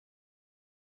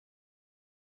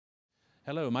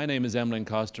Hello, my name is Emlyn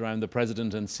Koster. I'm the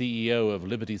President and CEO of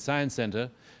Liberty Science Center,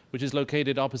 which is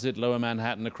located opposite Lower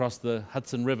Manhattan across the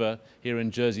Hudson River here in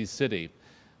Jersey City.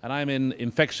 And I'm in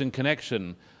Infection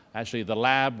Connection, actually the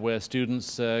lab where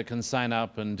students can sign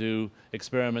up and do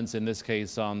experiments, in this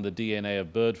case on the DNA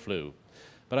of bird flu.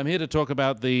 But I'm here to talk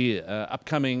about the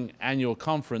upcoming annual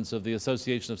conference of the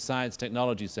Association of Science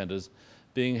Technology Centers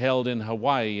being held in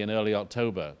Hawaii in early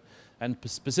October, and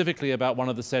specifically about one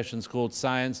of the sessions called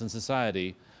Science and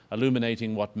Society,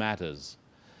 Illuminating What Matters.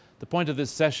 The point of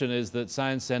this session is that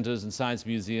science centers and science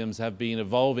museums have been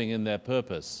evolving in their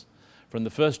purpose. From the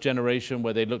first generation,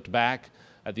 where they looked back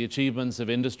at the achievements of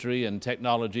industry and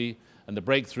technology and the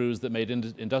breakthroughs that made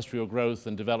industrial growth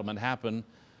and development happen,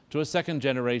 to a second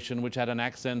generation which had an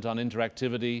accent on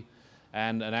interactivity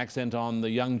and an accent on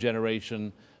the young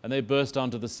generation. And they burst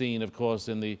onto the scene, of course,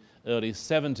 in the early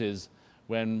 70s,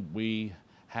 when we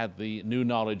had the new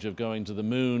knowledge of going to the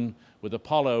moon with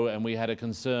Apollo, and we had a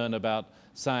concern about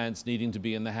science needing to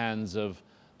be in the hands of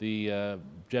the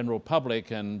general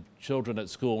public and children at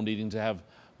school needing to have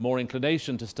more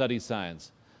inclination to study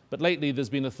science. But lately there's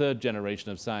been a third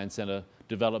generation of science center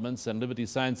developments, and Liberty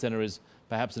Science Center is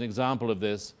perhaps an example of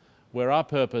this, where our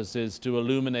purpose is to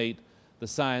illuminate the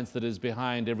science that is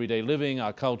behind everyday living,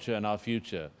 our culture, and our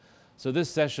future. So this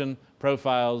session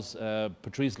profiles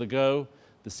Patrice Legault,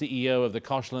 the CEO of the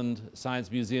Koshland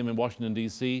Science Museum in Washington,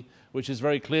 D.C., which is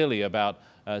very clearly about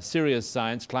serious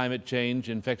science, climate change,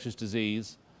 infectious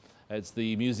disease. It's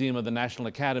the Museum of the National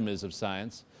Academies of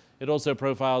Science. It also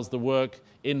profiles the work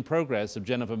in progress of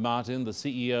Jennifer Martin, the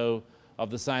CEO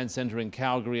of the Science Center in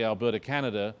Calgary, Alberta,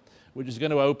 Canada, which is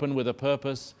going to open with a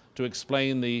purpose to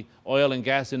explain the oil and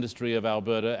gas industry of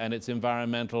Alberta and its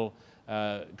environmental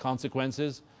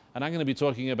consequences. And I'm going to be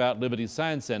talking about Liberty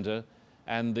Science Center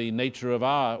and the nature of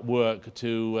our work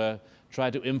to try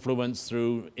to influence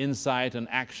through insight and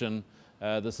action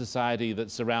the society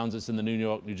that surrounds us in the New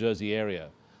York, New Jersey area.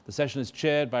 The session is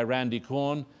chaired by Randy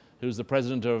Korn, who's the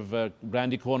president of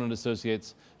Randy Korn and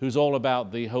Associates, who's all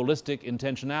about the holistic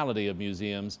intentionality of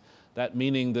museums, that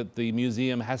meaning that the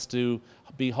museum has to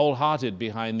be wholehearted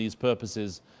behind these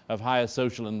purposes of higher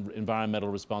social and environmental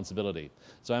responsibility.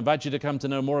 So I invite you to come to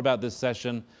know more about this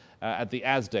session at the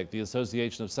ASTC, the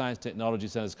Association of Science Technology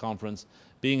Centers Conference,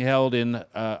 being held in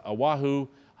Oahu,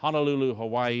 Honolulu,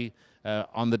 Hawaii,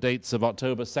 on the dates of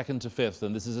October 2nd to 5th,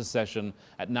 and this is a session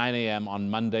at 9 a.m. on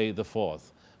Monday the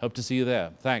 4th. Hope to see you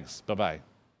there. Thanks. Bye-bye.